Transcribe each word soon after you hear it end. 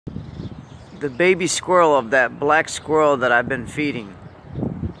the baby squirrel of that black squirrel that I've been feeding.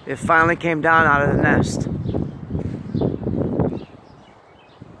 It finally came down out of the nest.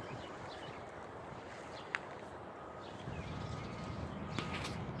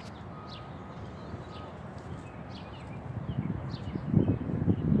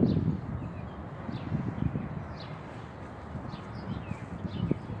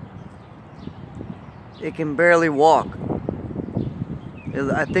 It can barely walk.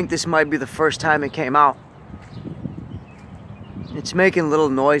 I think this might be the first time it came out. It's making little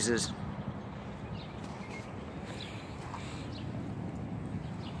noises.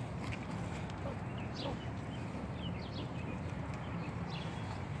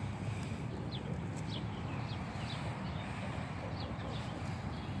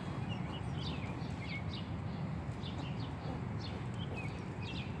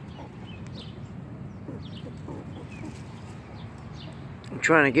 I'm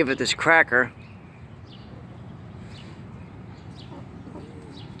trying to give it this cracker.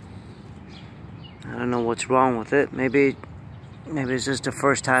 I don't know what's wrong with it. Maybe it's just the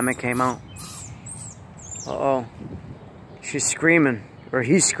first time it came out. Uh-oh. She's screaming. Or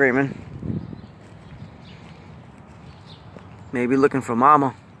he's screaming. Maybe looking for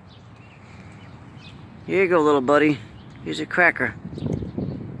mama. Here you go, little buddy. Here's a cracker.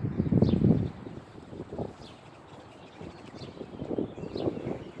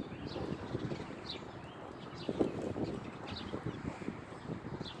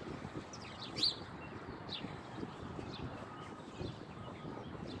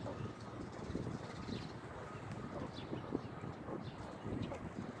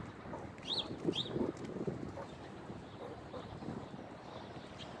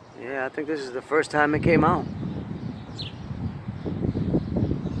 Yeah, I think this is the first time it came out.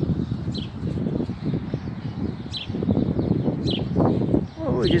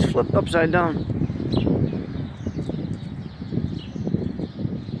 Oh, it just flipped upside down.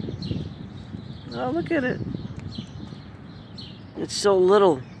 Oh, look at it. It's so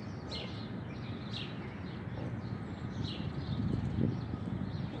little.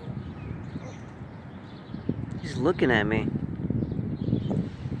 He's looking at me.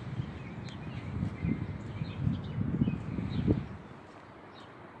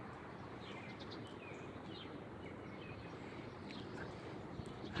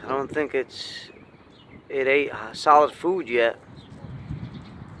 I don't think it ate solid food yet.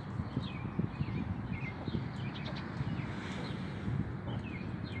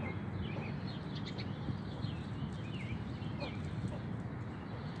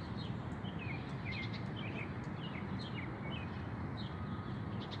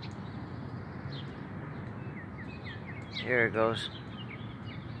 Here it goes.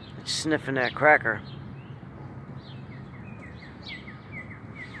 It's sniffing that cracker.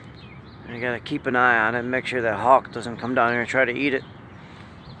 You gotta keep an eye on it and make sure that hawk doesn't come down here and try to eat it.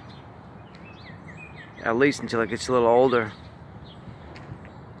 At least until it gets a little older.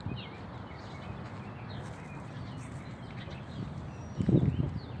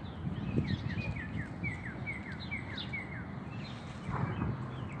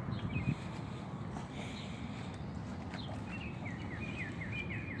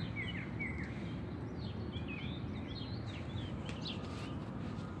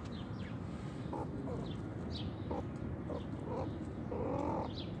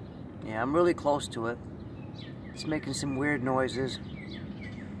 Yeah, I'm really close to it. It's making some weird noises.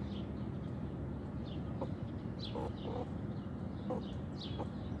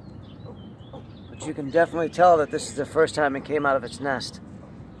 But you can definitely tell that this is the first time it came out of its nest.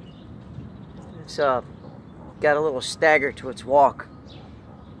 It's got a little stagger to its walk.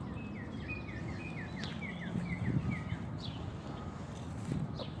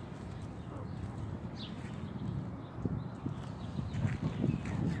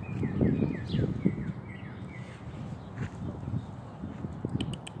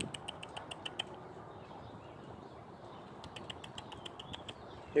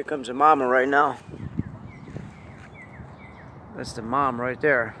 Here comes a mama right now. That's the mom right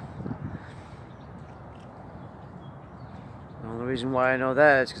there. The only reason why I know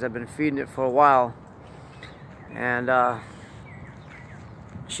that is because I've been feeding it for a while. And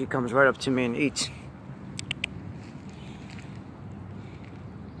she comes right up to me and eats.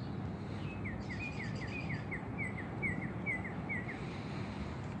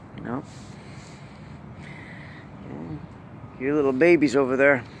 Nope. Your little babies over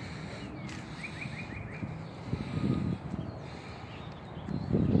there.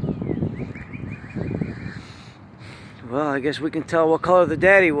 Well, I guess we can tell what color the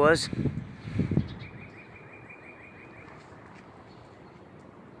daddy was.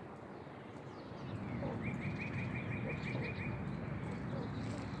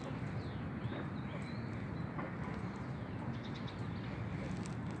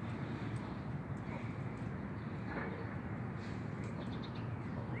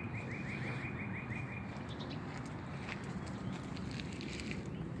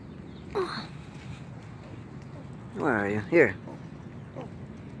 Where are you? Here.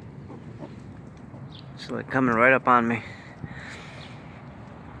 It's like coming right up on me.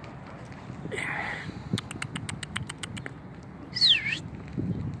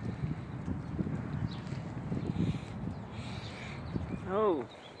 Oh,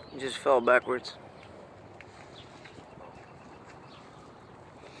 he just fell backwards.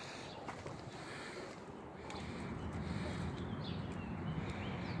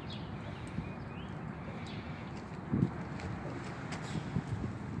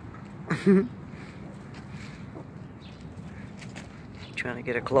 Trying to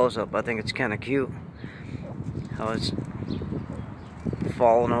get a close-up. I think it's kind of cute how it's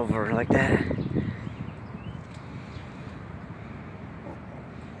falling over like that.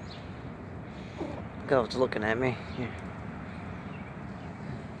 Look how it's looking at me. Here.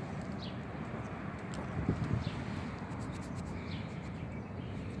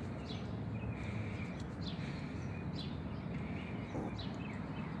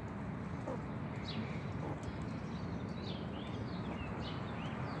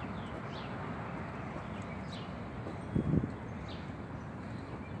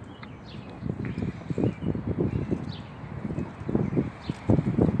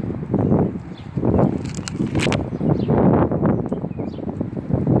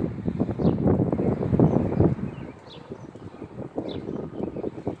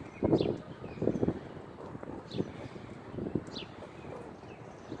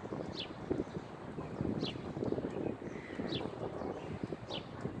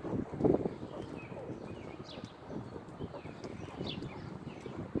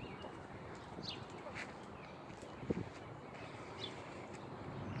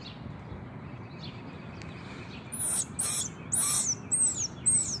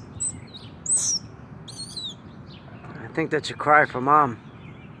 I think that's a cry for mom.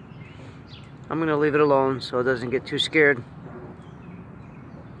 I'm gonna leave it alone so it doesn't get too scared.